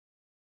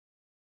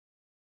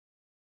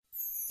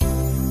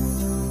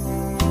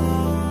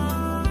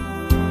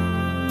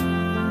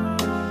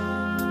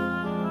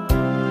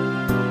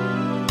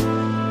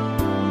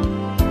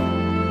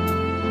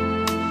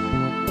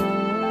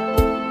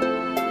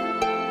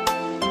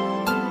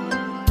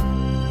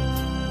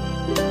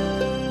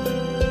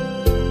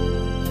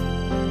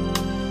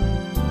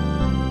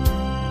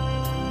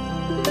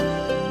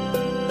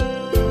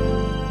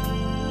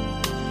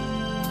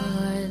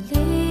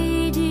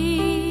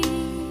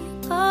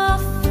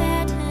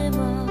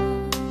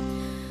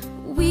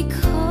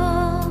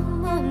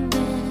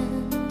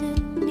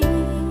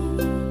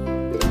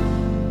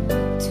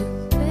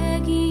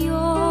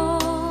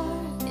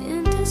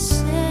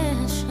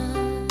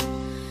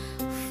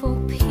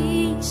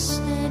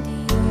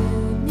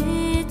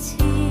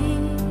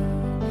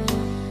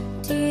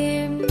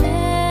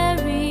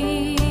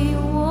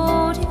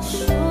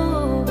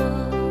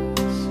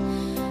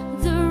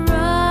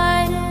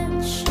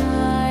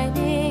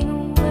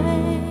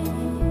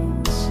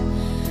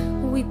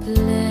we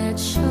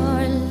pledge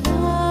our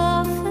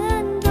love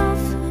and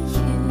offer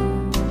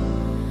you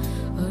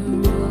a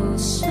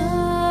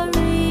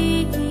rosary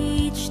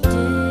each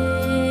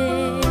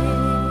day.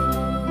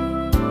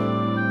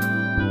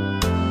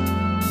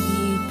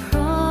 You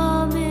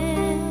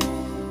promised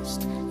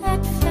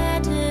at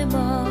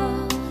Fatima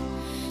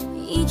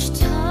each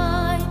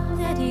time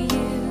that you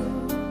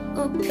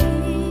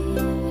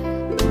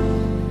appear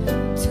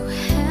to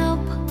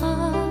help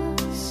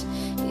us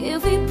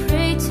if we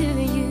pray to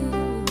you,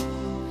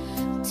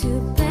 to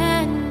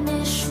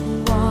banish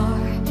war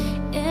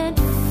and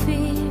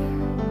fear.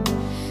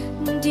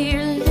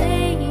 Dear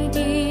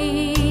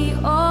Lady,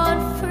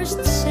 on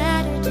first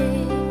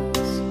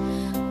Saturdays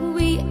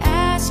we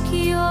ask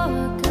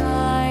your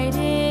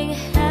guiding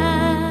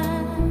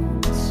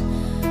hands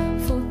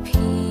for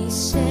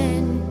peace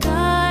and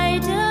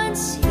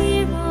guidance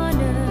here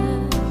on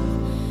earth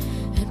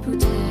and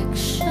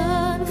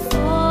protection for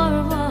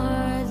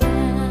our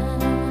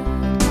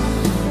land.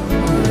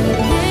 Our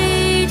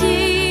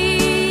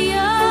Lady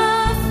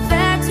of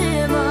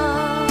Fatima,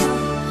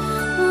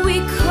 we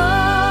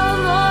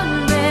come on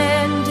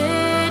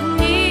bended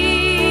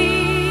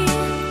knee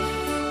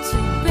to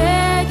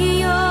beg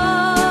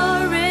your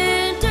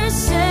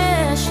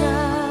intercession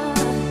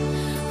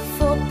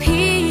for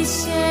peace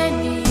and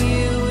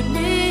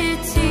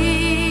unity.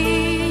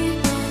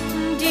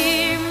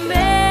 Dear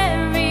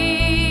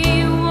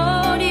Mary,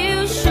 won't you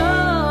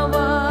show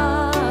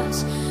us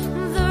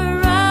the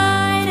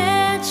right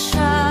and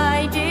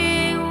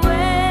shining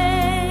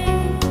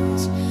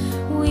ways?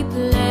 We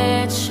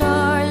pledge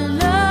our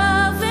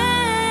love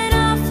and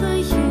offer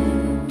you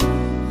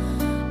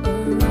a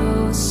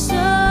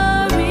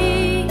rosary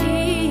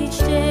each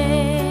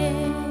day.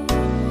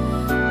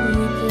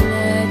 We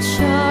pledge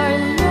our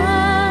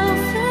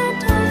love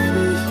and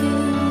offer you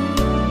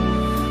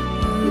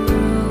a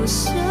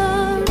rosary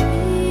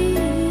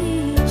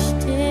each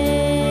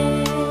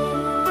day.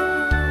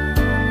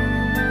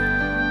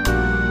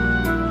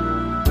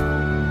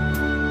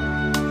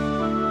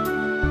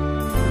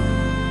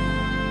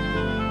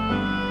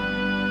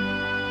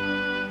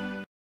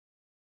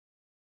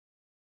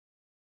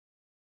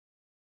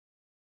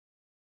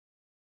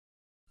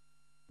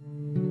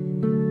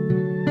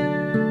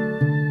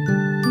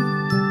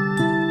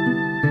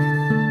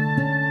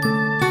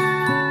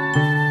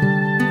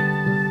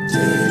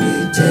 Daily,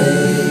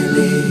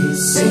 daily,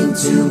 sing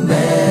to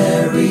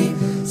Mary,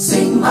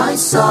 sing my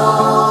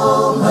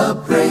soul her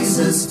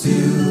praises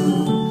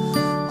due.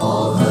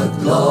 All her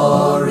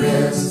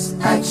glorious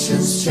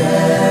actions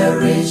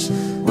cherish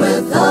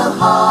with a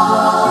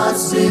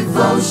heart's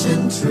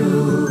devotion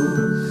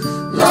true.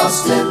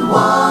 Lost in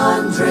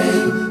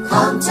wandering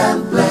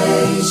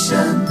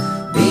contemplation,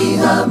 be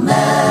her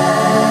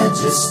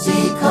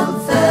majesty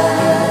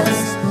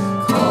confessed.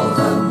 Call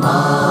her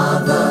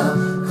mother,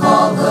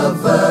 call her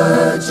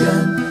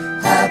virgin,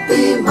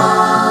 happy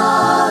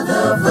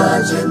mother,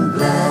 virgin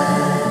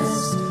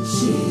blessed.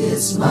 She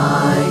is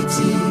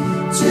mighty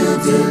to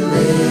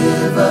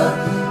deliver,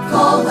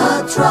 call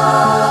her,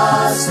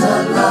 trust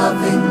her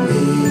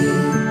lovingly.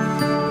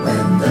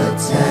 When the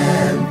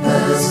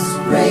tempest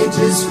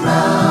rages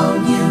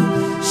round you,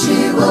 she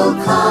will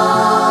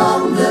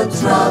calm the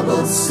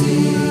troubled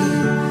sea.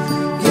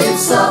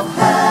 Gifts of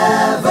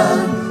heaven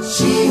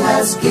she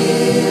has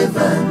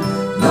given,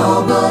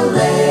 noble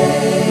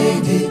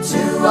lady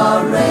to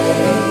our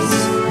race.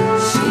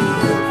 She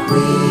the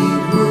queen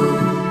who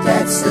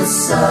decks the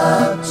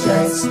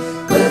subjects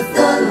with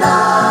the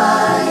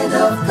light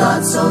of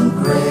God's own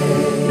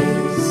grace.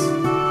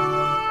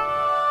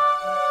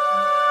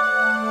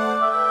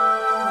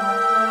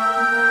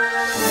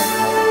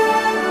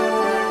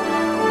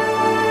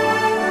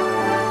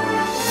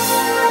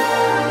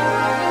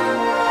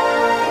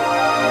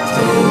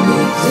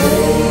 Daily,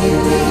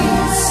 daily,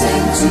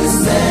 sing to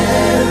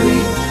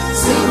Mary,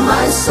 sing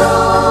my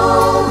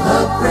soul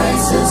her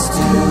praises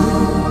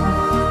due.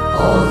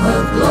 All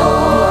her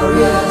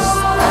glorious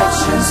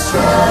actions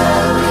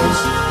cherish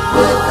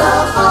with a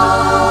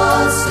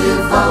heart's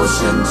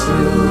devotion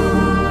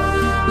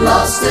true.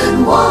 Lost in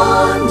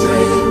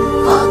wandering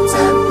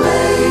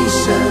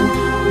contemplation,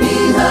 be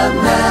her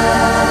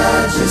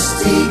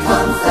majesty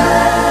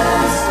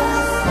confessed.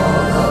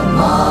 Call her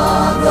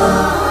mother,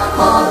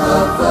 call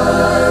her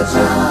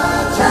virgin,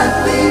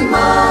 happy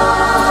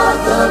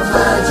mother,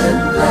 virgin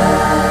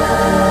blessed.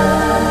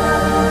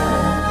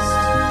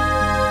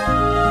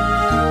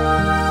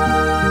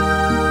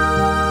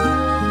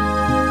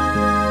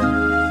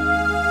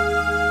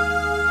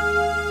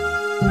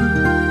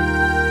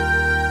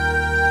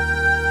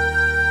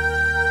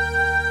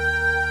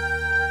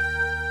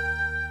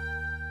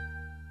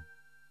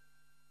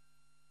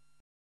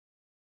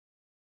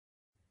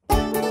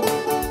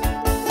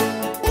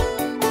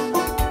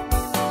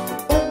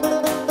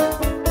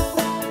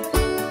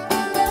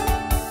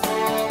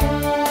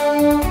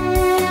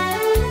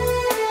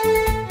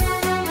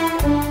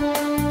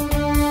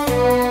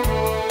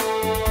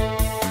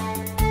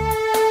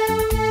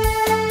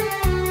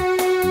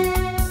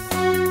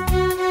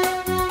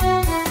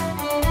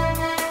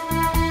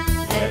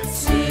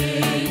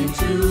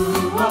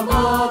 our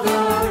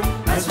mother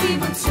as we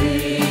would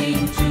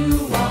sing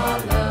to our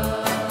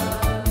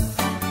love.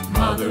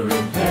 Mother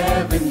in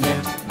heaven,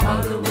 yet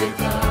mother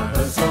with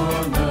us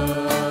on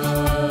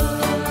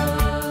earth.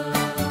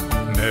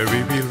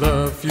 Mary, we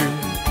love you.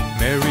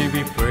 Mary,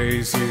 we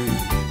praise you.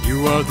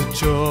 You are the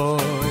joy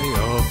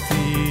of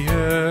the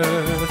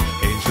earth.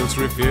 Angels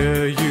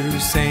revere you,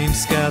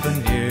 saints gather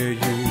near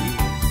you.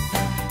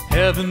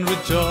 Heaven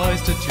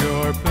rejoiced at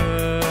your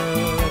birth.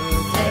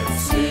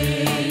 Let's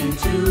sing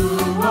to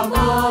our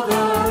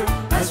mother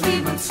as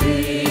we would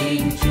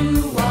sing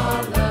to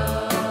our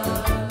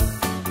love.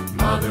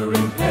 Mother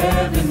in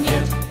heaven,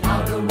 yet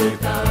mother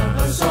with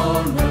us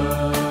on earth.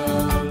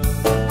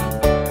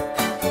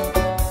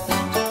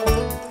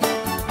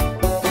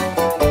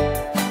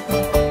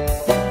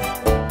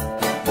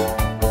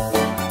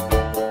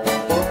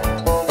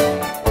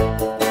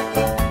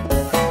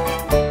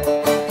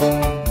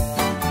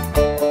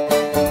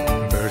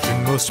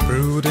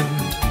 Prudent,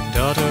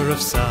 daughter of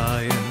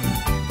Zion,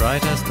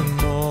 bright as the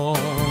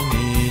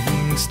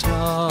morning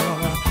star,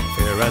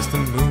 fair as the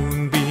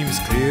moonbeams,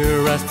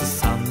 clear as the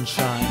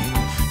sunshine,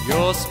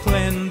 your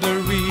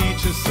splendor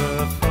reaches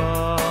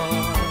afar.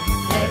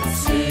 Let's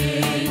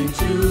sing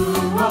to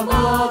our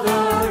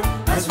mother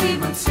as we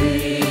would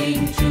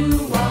sing to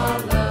our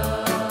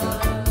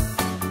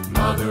love.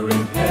 Mother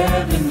in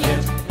heaven,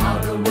 yet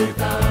mother with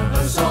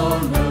us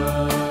on earth.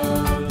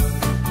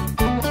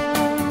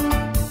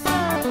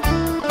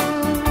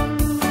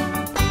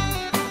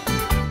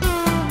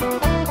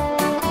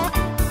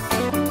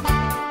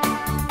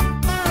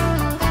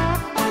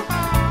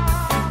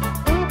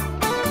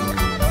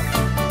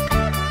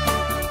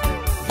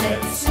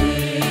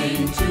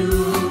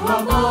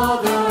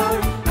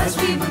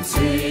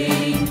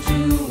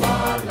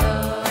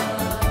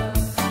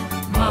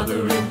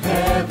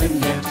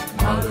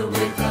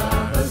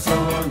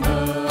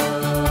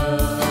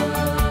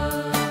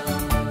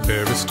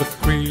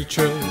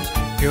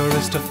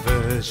 Purest of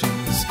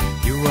virgins,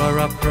 you are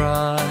our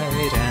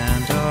pride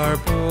and our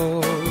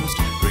boast,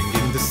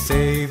 bringing the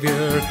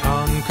Savior,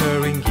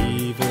 conquering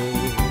evil,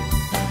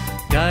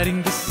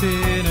 guiding the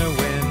sinner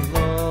when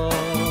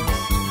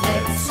lost.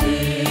 Let's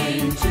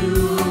sing to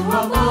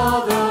our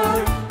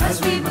mother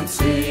as we would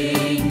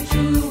sing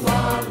to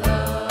our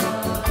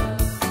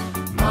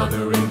love.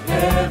 Mother in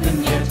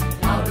heaven, yet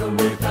mother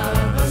with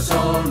us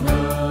on earth.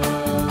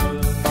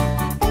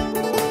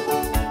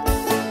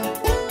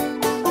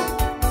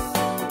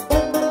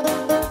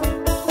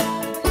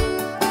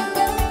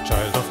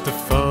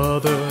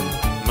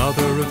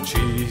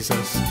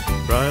 Jesus,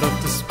 bride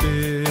of the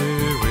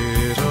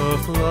Spirit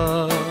of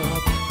love,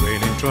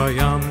 reigning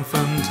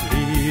triumphant,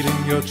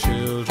 leading your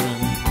children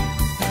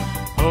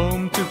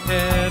home to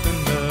heaven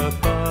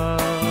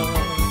above.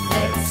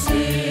 Let's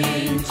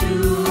sing to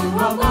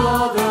our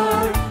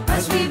mother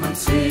as we would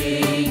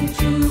sing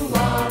to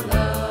our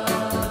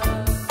love.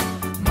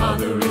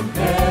 Mother in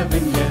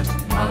heaven, yet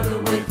mother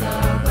with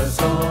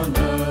us on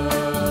earth.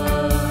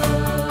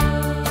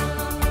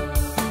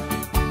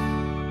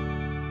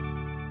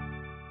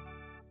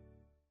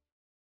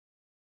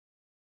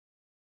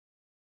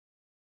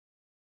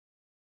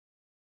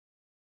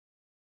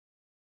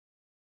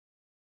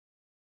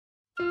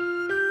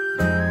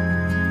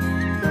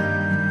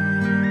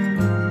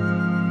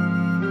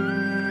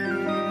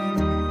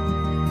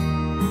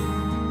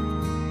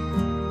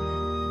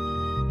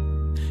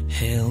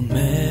 Hail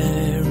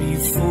Mary,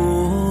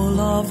 full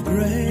of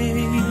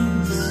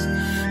grace,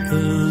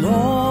 the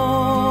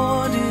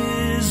Lord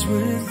is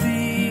with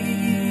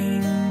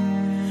thee.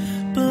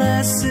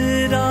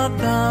 Blessed art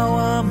thou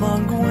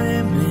among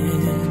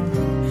women,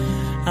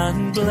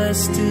 and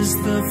blessed is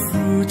the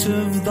fruit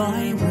of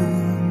thy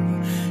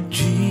womb,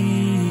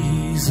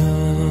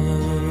 Jesus.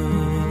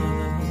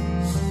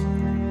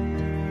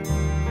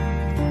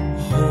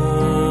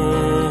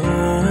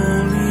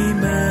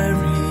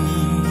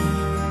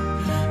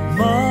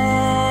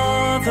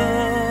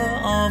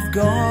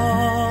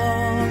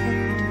 God,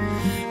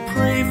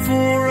 pray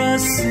for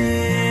us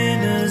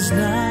sinners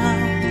now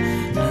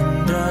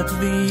and at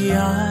the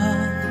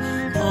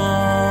hour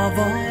of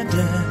our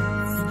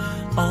death.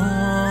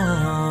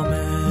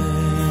 Amen.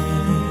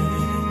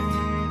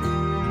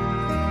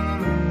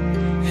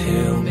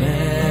 Hail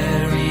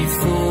Mary,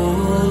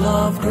 full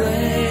of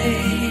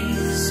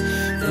grace,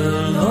 the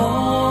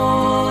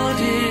Lord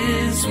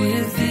is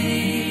with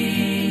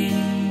thee.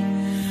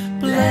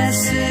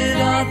 Blessed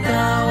art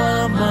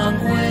thou among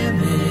women,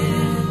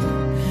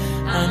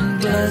 and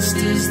blessed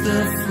is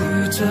the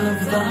fruit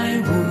of thy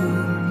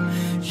womb,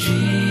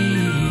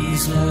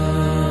 Jesus.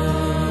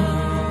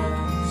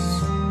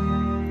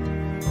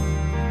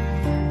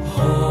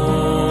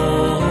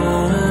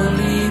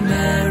 Holy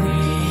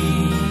Mary,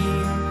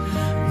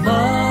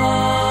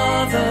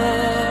 Mother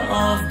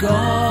of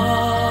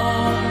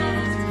God,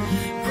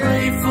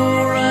 pray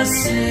for us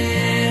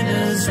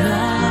sinners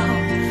now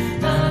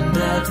and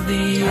at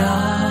the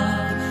hour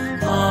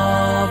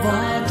of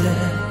our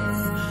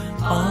death.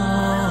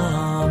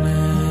 Amen.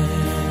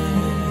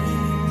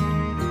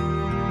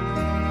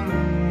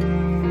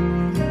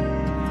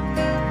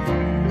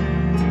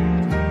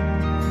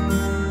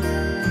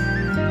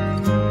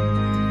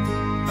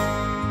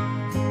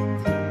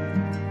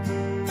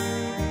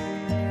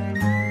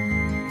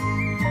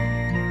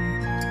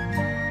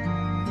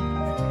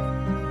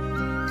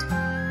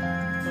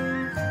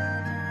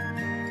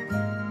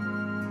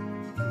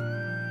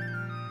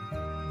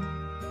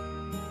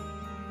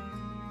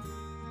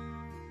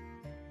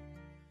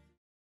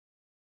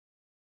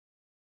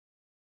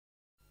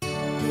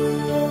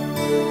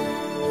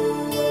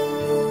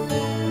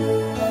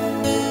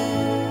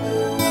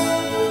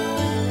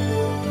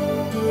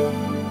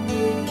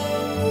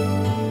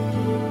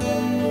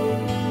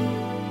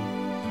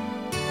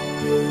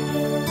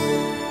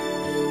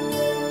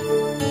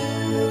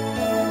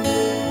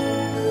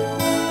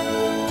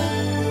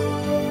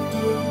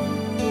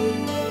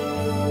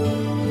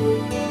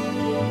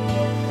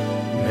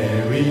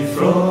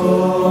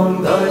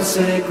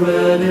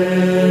 sacred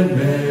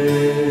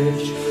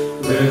image,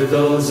 with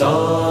those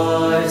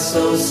eyes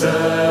so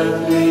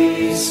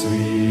sadly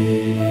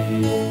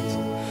sweet,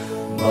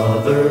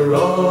 Mother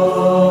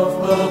of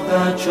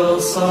perpetual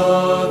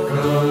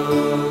succor,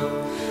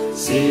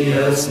 see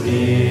us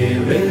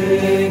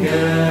kneeling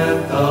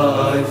at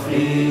thy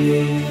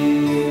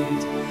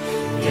feet.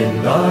 In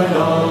thine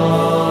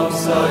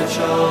arms thy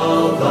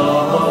child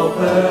thou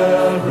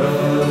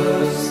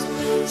bearest,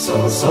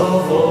 source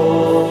of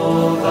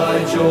all thy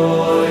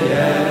joy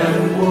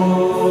and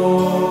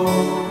woe.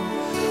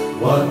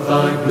 What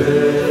thy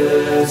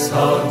bliss,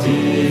 how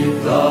deep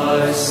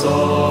thy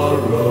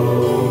sorrow,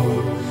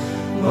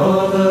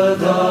 Mother,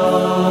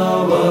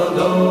 thou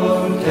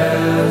alone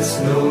canst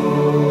know.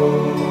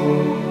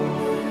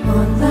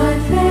 On thy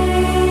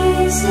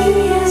face he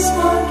is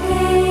not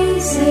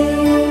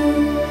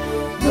gazing,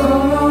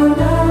 nor on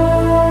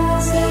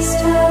us is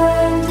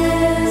turned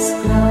his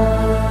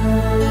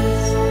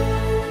glance,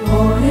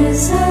 for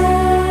his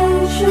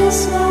anxious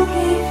look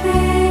he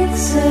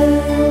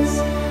fixes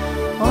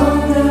on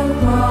the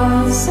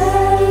cross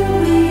and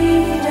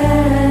reed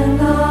and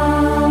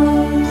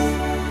lance.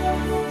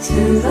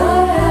 To the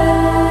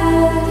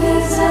hand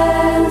his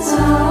hands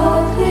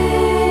are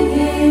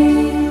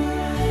clinging,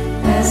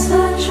 as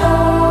the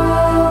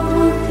child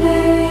would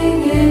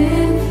cling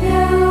in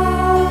fear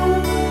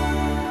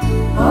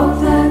of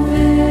that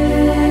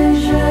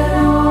vision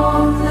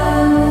of the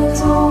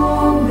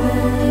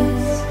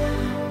torments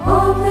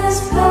of his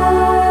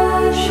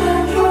passion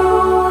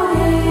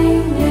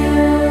drawing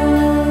near.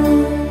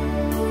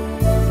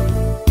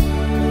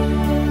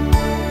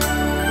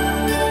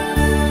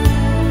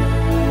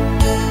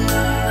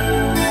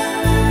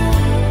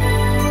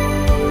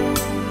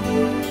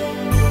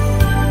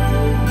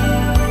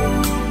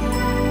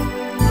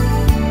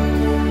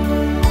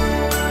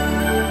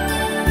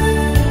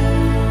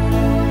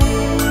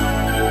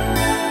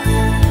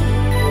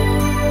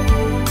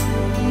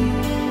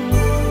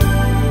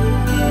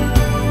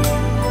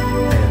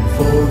 And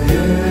for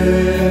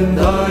him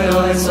thy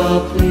eyes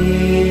are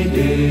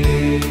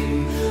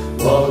pleading,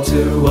 while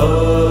to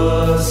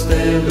us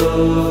they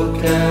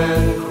look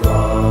and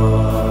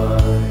cry.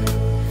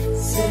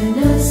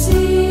 Sinners,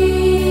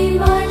 see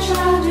my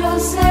child, your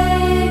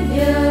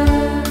Savior,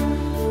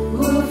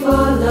 who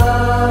for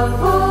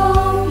love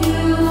of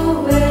you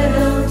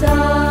will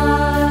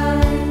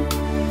die.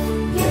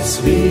 Yes,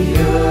 we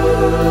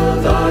hear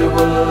thy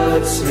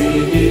words,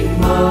 sweet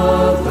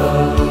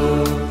Mother,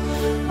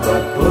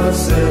 but poor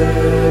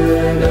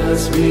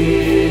sinners we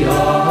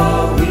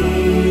are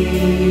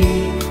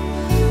weak.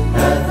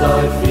 At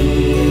thy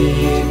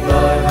feet,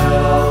 thy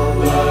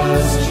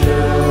helpless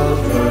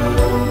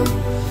children,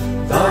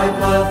 thy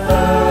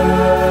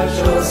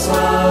perpetual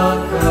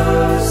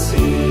succor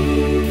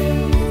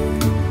seek.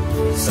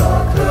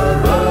 Succor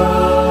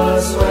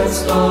us when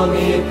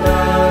stormy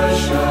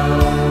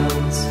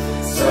passions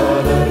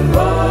sudden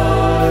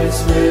rise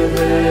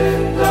within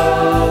the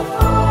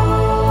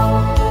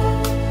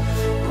heart.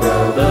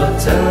 Quell the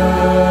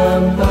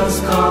tempest,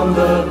 calm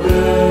the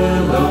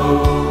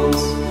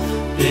billows,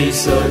 be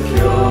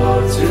secure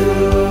to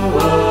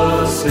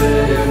us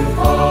in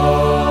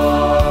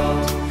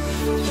part.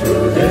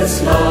 Through this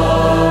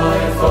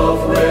life of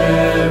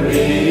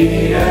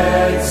weary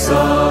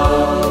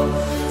exile,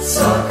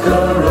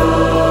 succor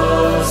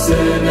us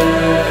in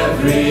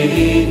every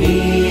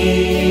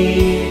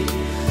need.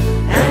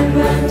 And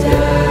when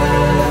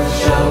death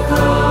shall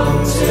come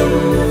to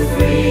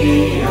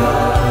free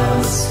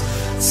us,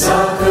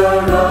 succor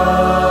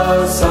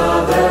us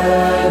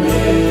then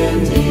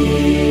indeed.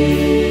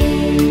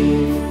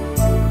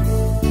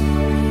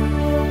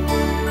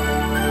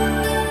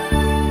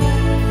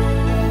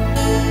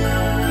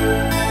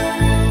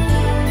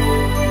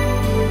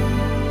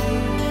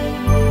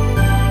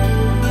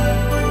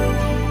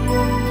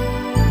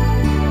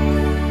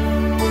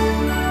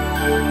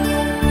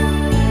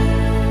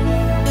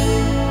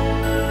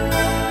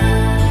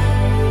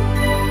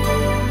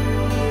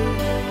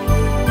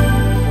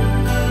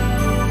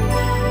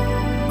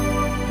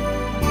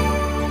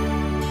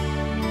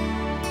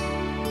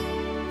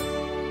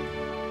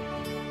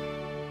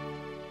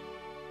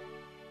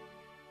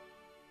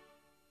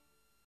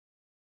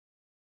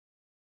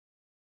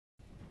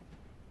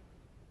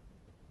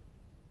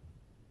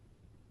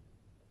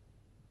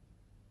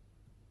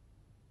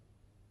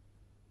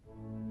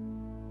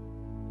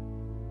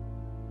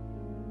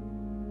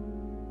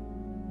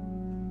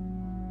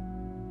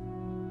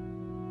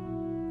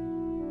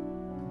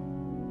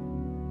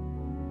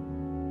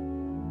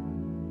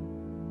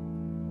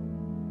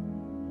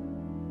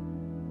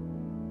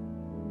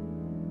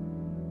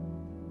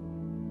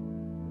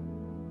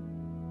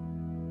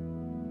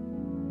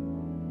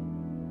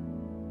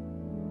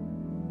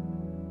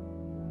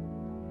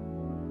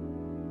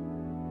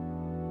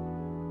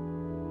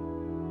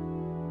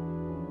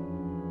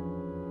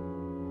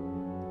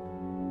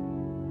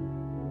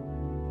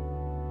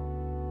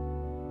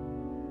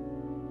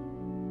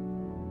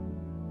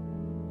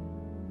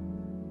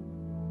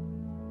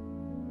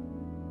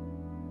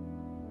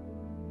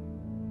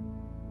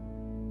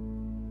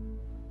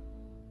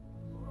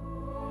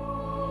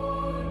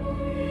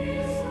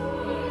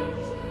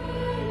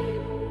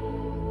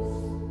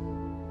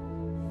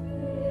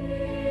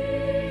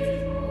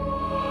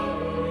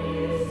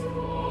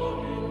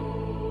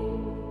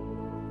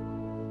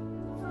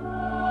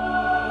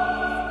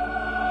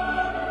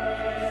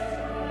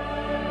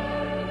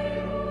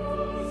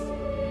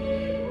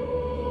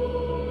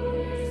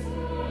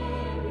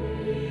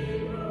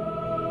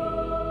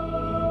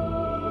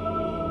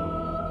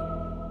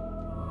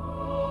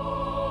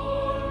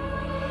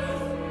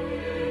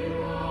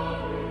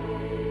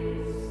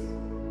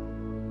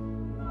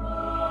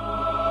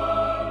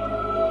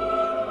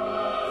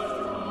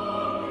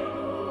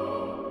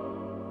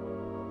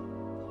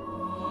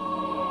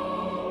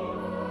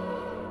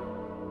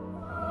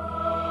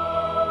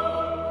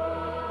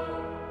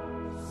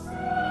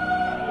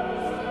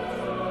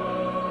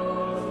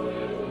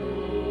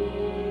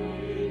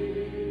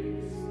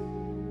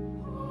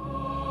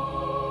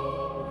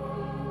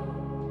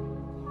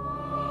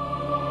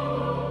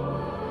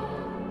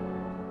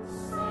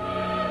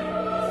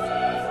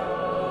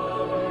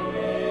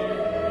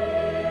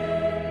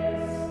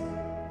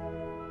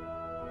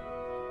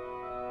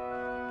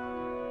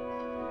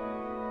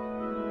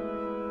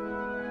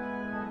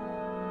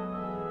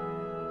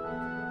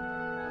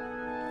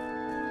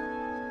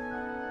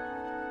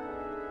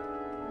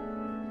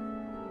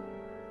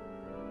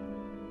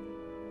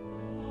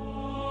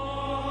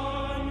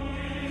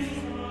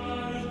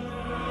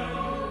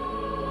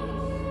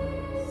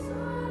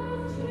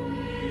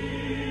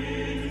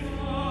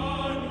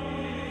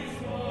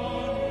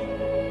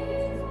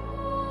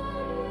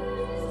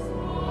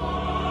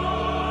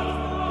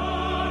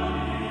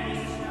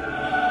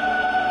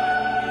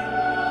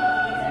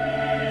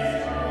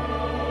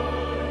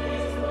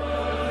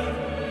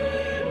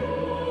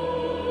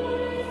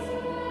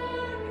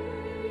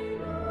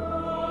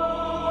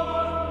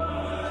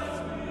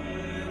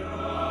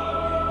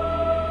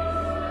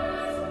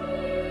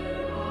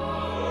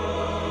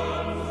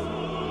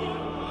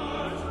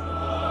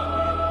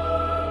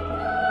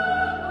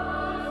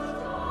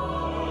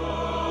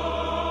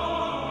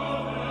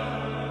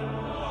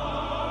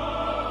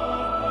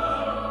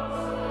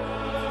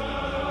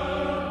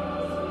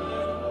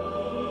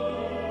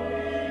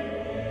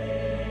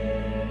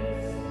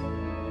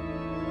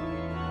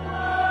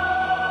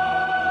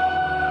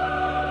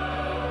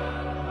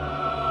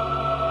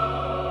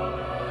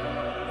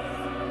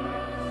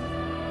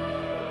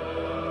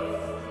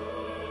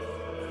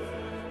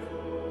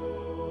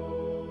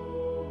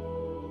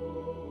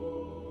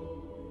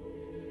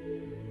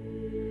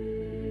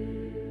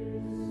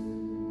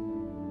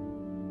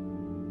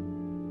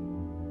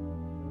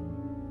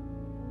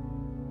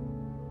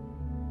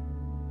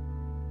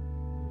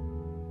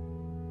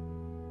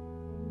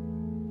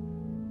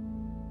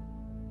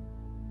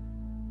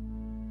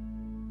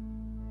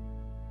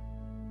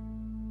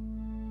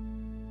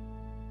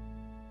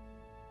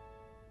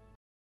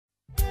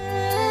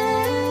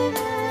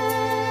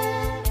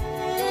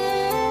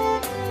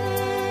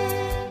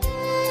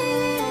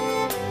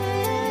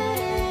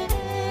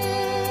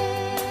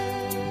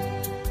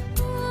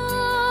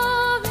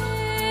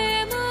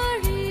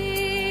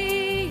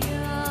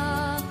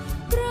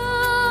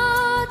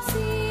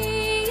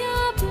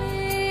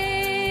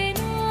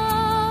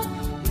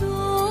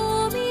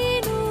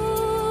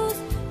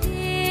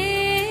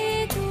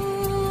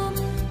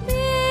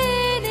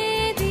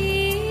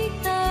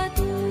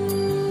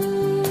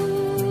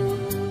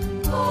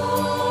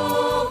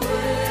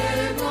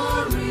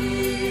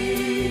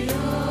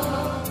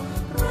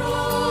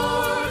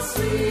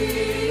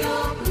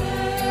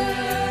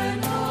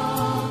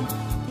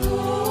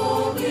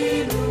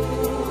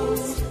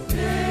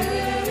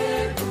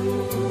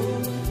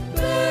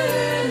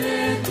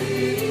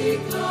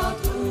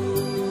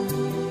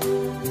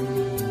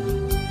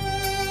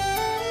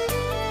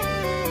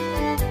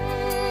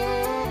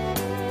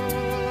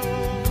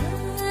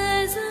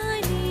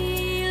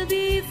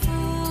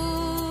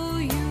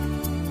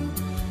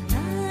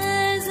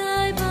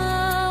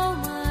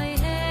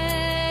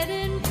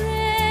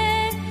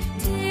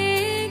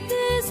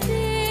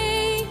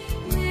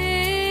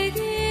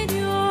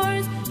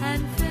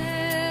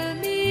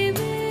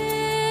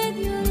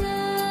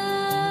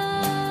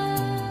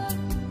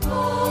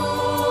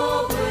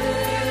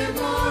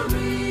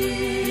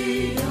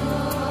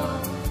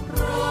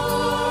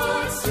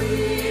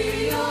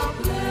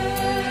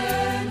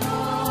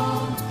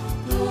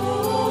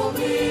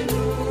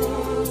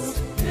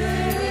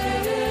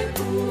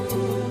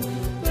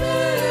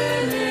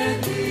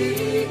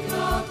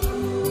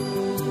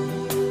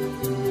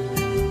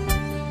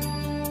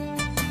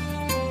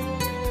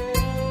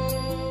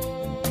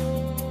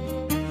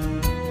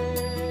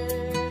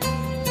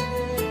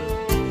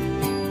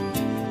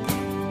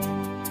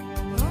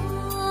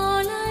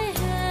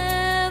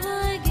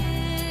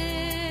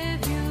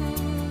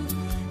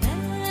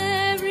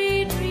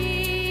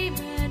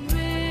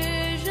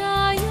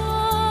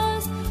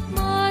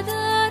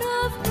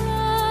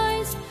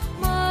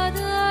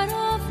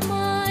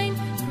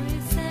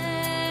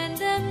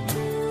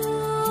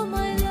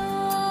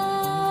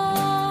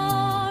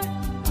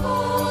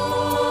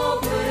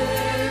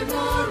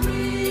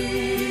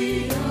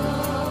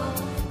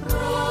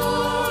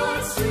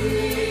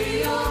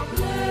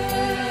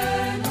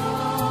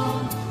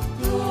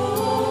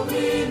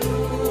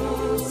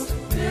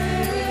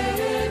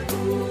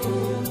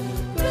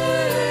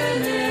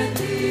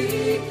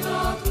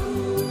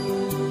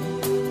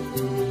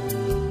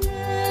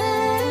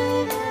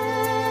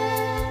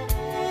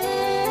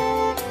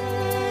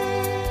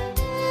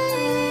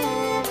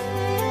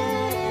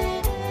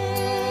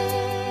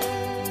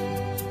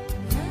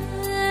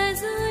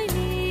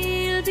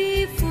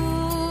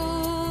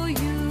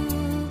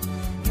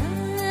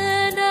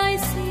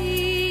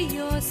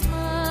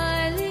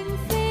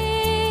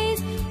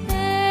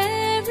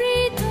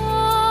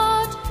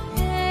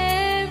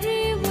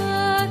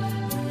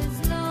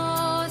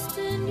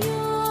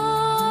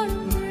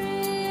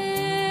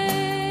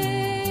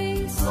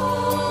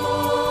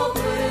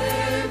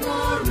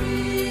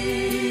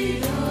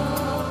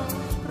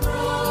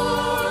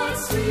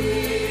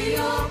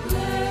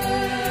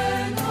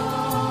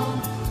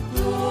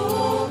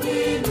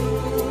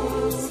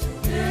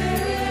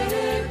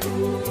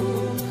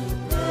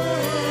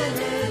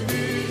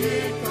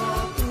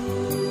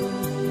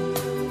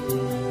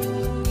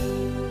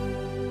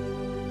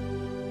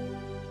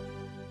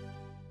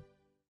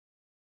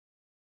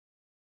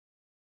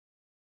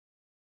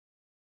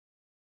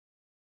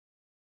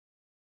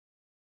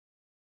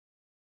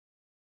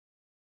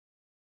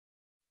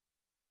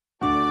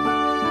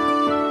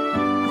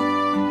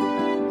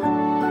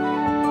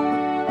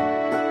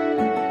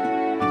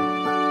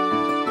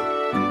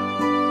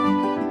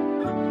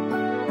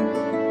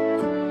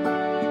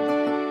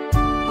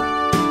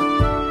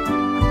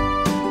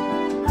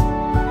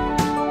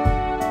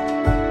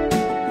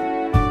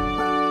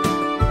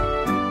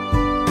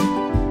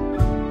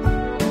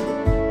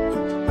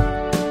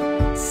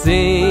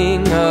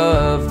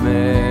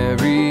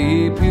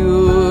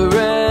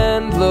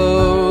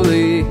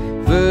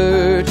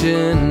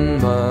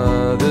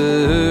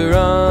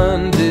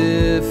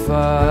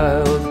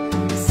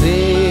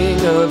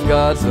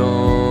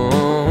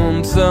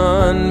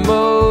 Son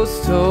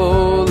most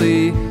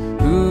holy,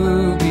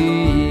 who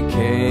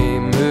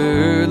became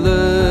her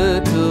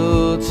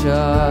little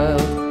child.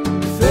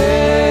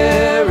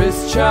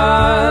 Fairest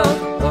child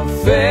of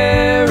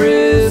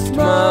fairest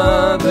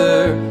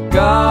mother,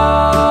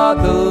 God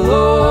the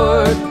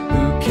Lord,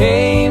 who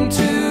came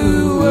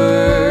to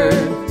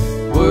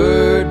earth,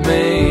 Word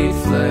made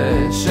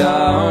flesh,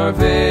 our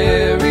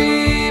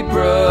very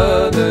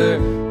brother,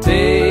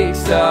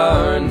 takes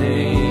our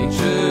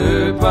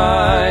nature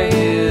by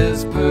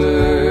his birth.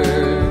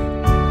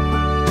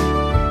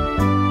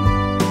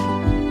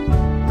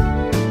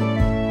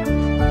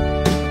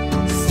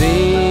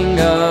 Sing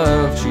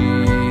of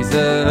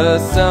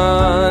Jesus,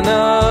 Son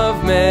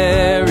of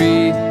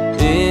Mary,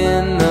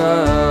 in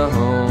the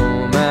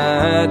home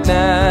at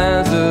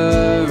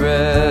Nazareth.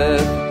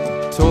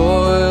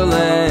 Toil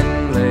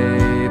and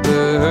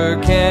labor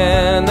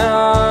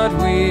cannot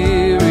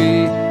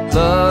weary,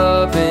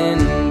 love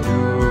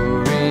enduring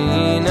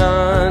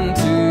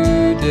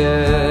unto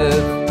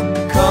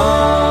death.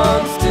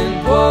 Constant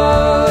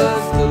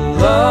was the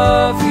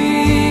love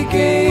he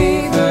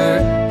gave her,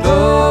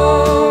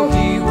 though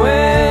he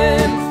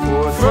went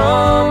forth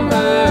from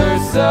her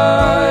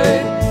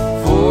side,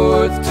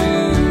 forth to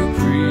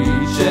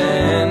preach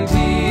and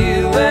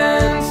heal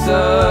and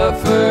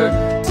suffer,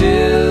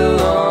 till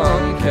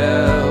on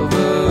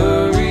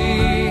Calvary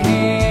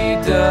he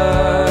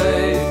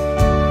died.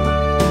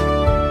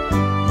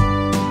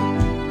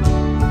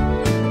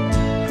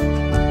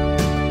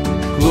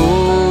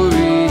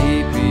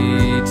 Glory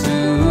be to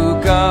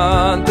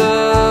God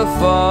the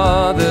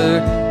Father,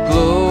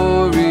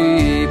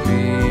 glory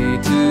be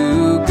to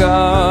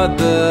God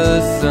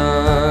the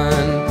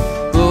Son,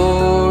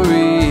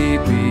 glory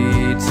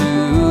be to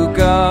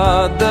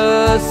God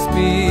the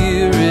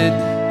Spirit,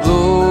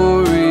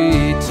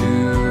 glory to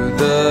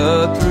the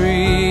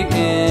Three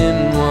in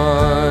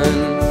One.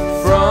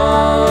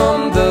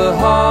 From the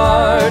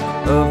heart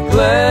of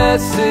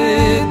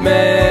Blessed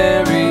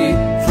Mary,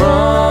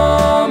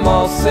 from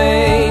all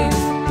saints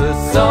the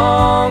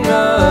song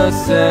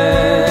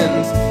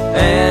ascends,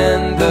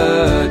 and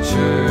the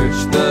church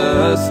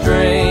the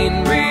strain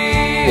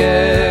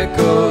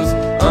re-echoes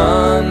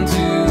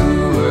unto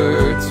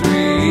earth's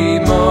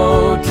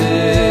remotest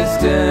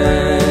ends.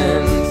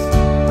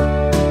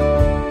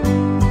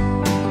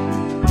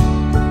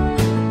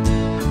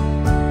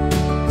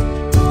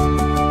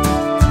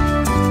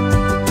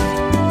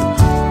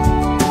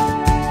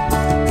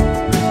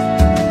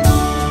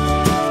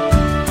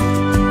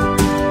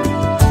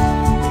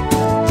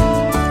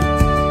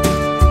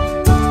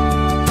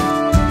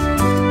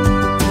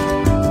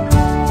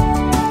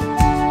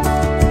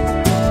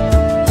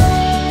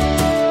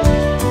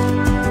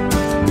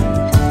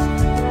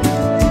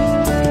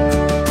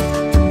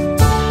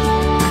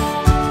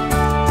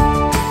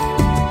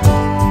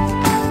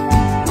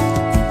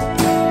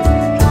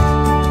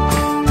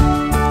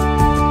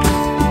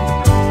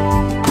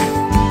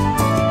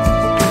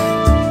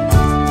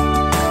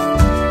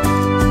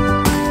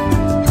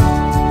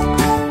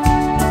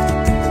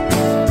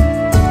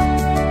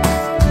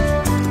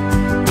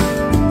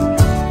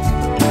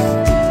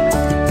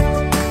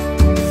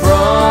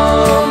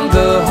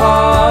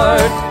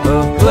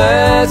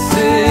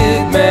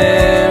 Blessed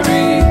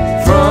Mary,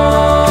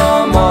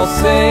 from all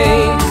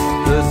saints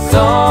the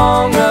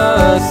song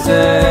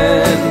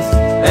ascends,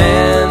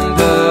 and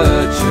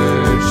the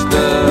church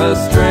the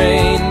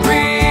strain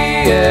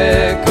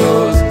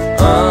re-echoes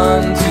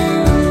unto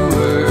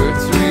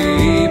earth's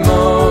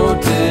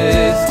remotest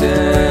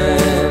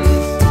ends.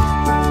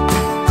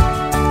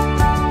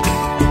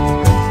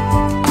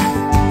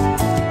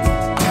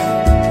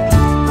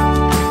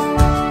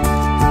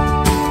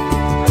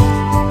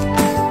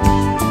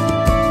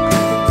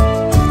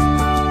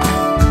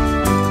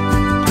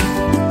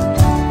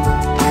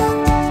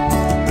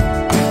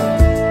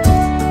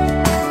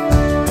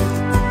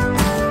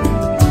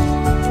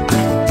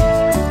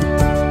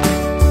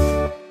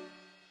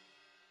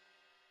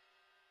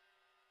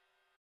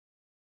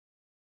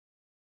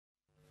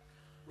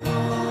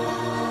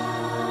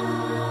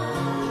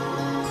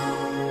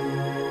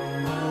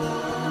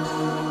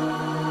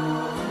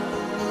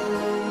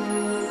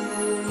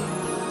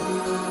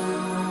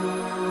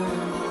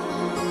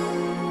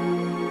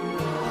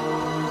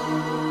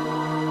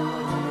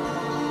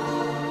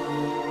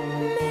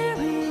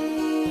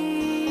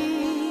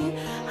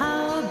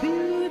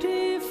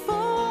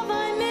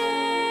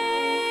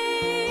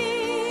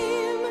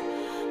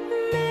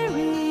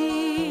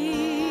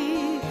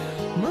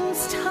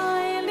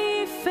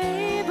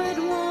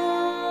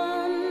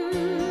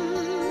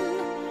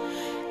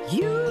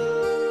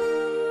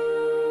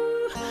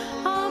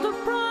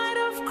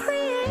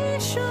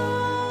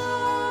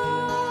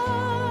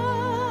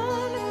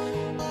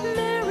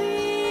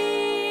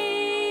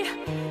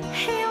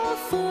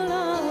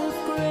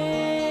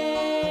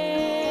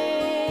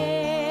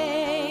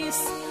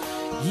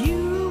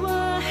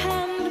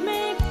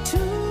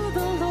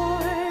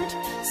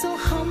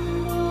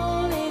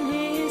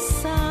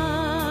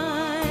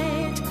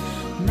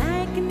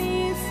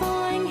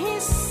 Magnifying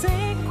his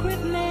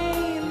sacred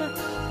name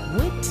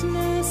with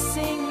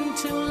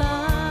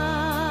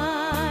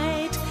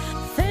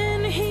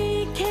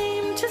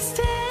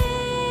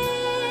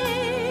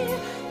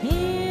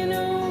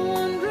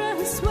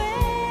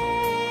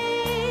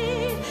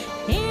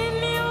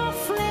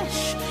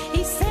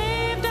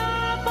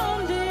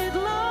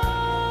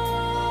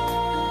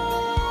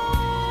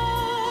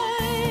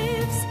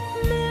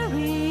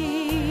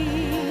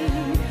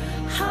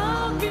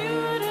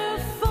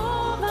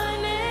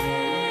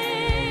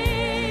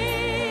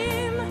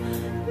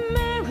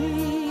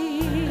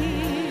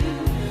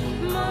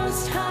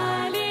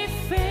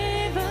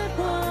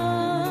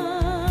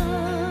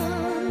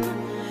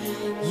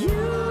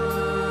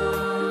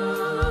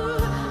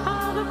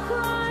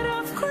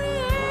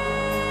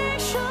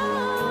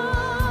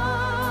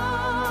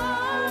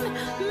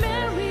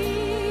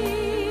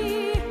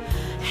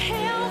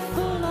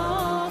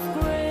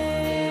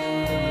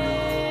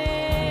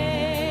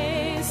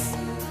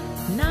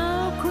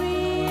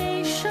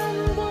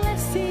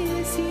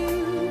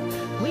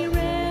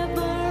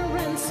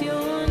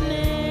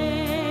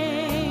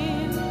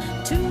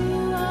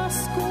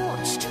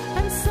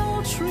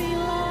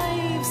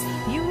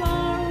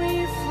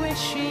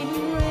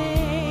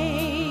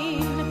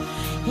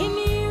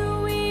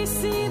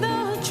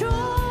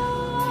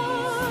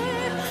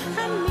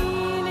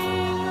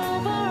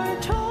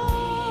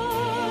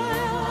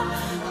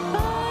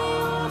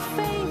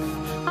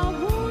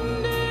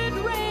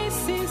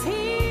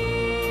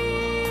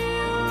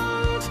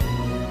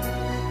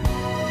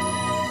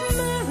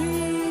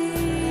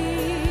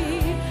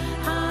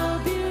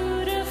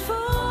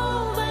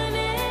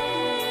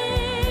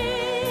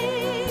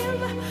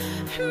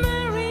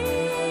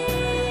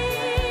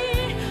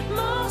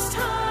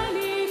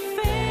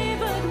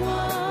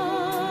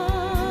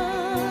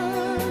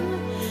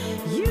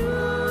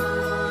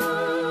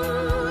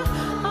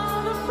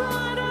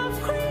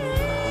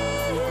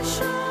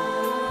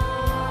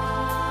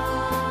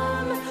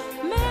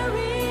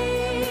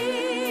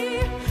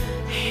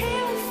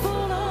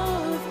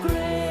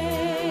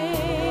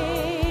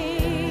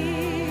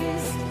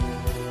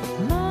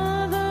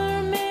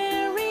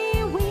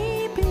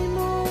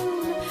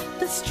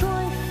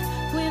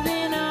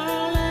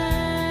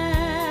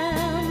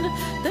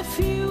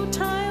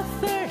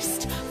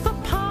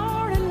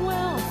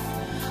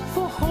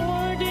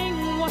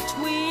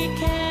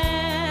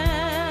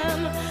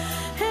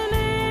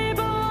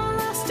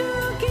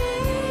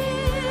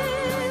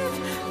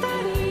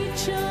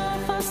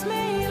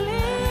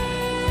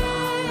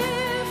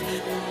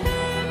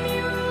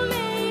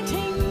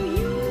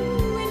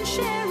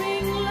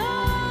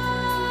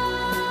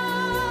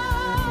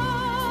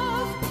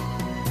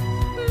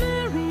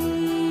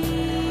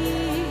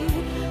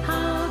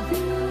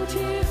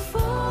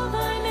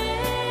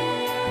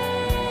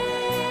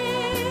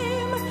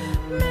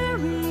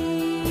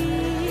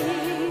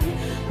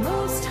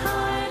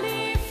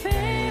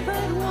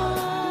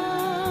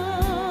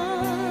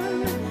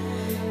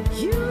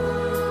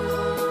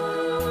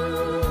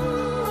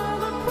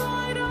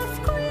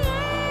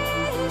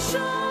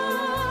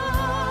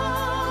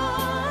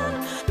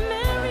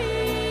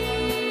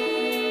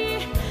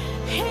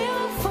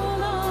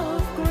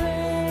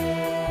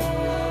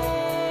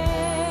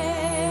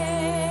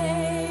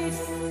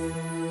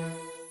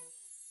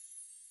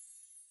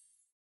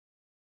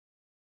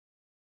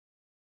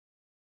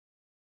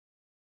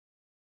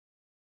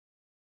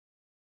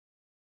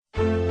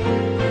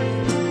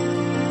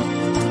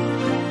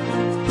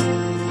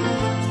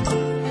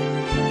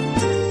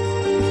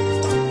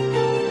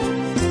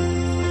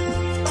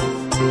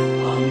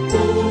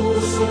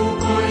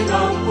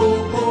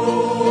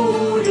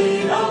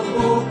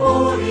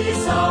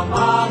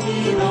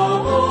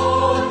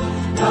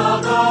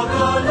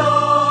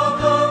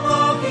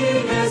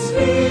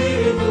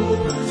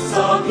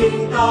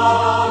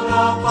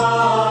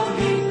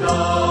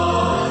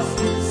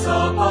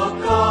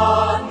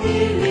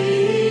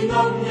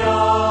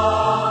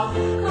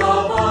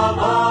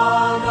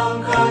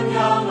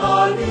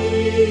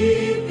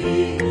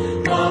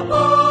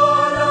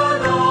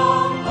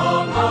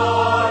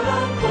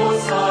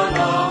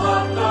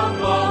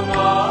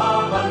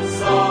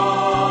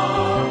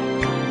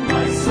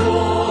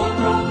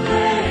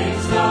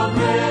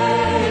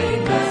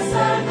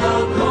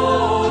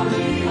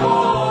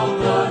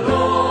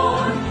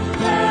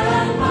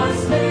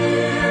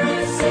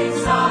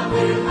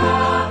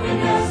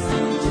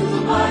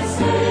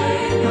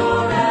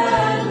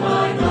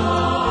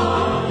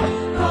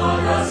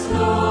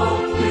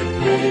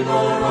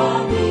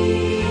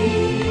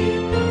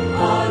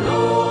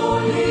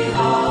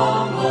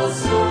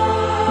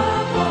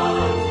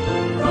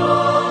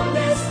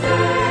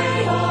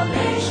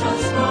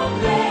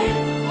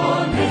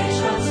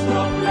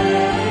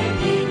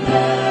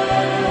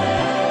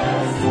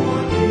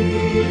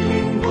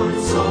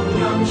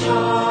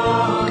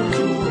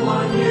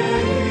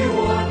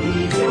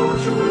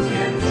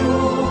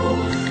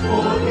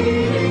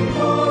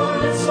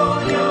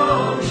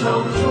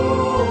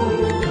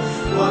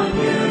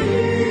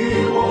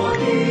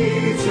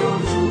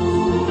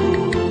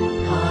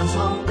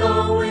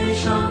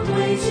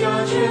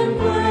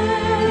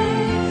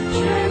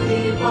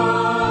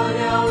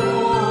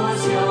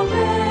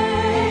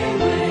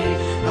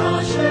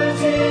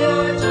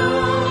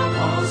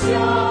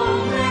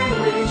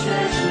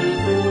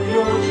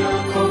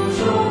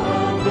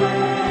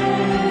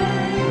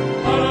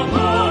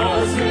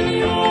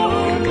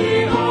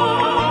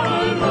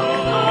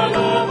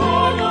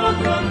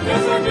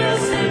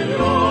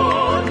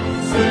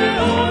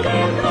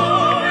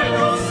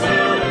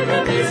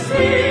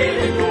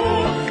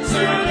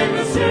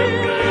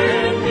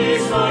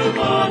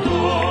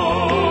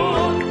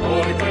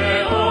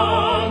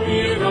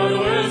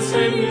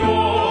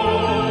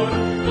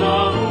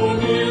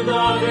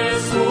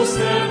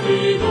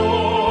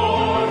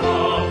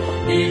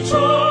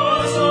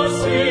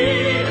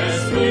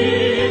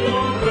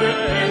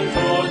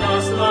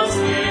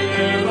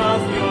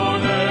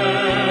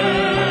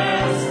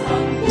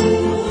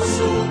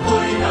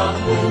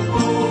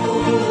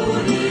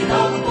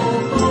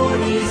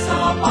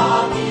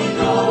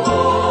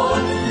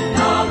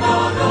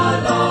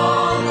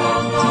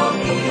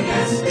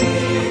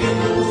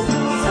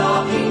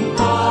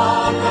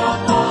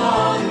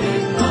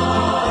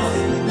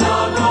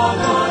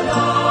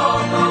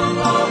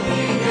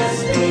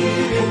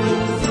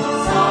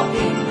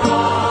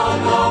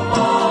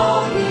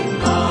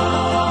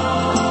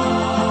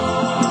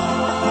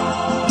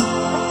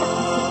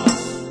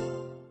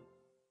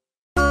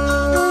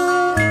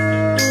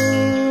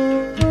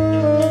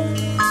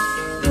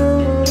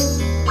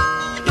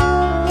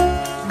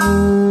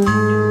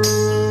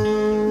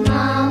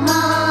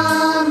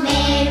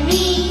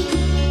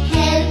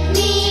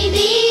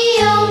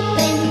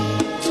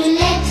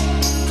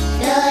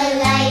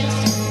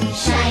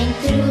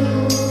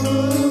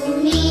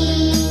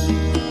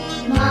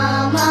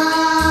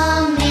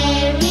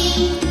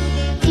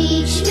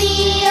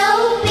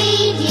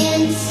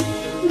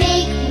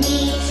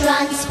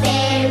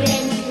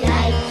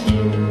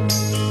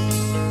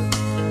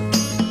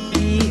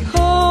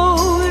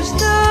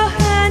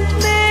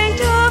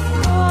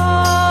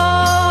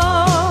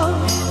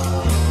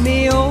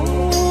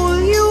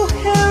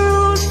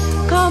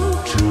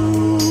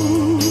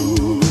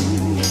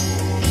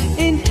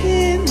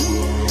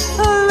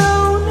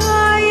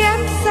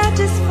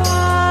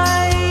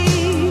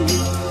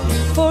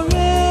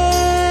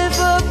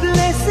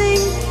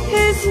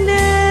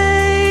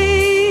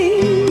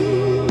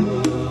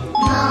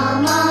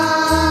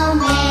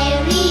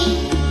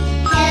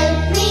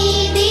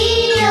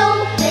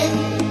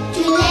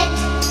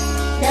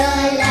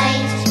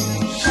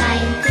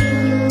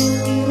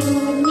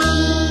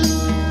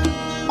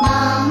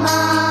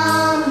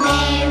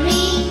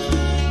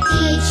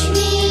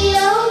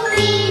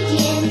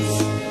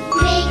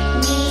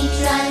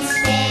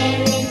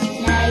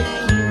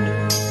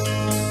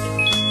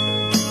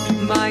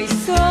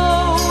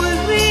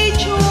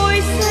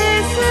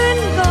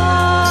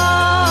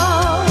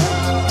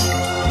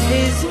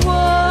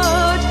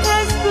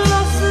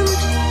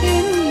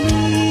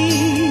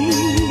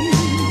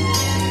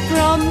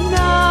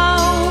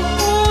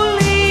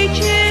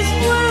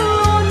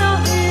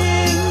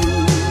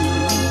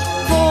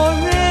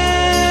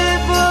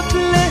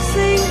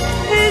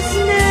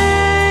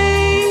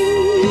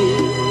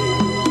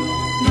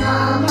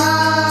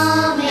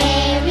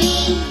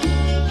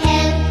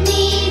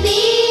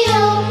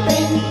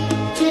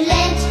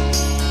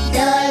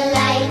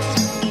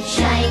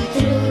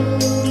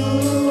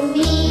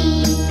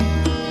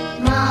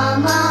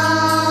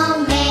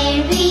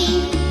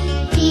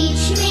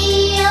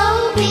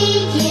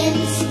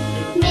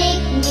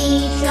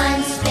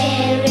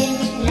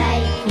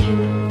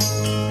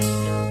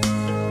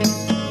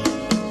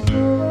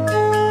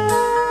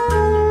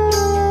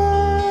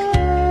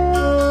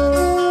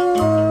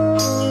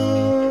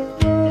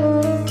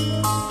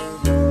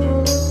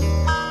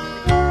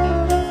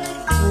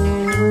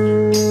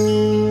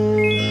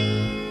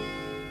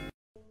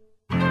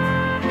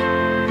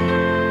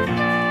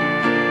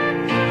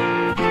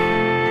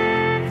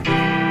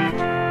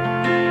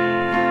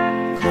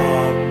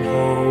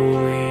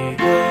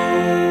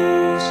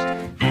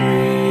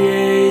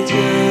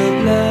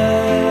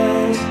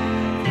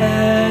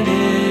and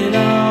in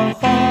our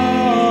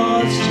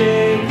hearts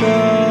take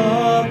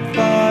up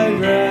thy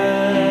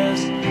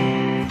rest.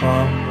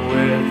 Come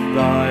with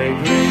thy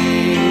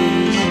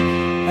grace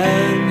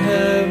and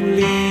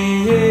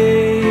heavenly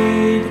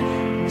aid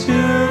to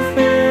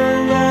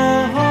fill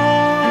the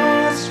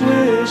hearts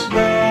which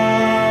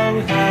thou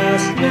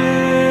hast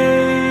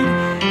made,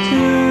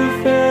 to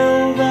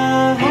fill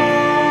the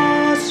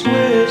hearts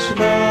which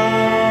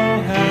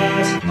thou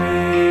hast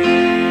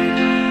made.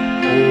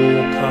 O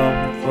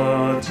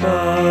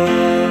Comforter,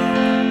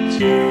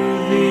 to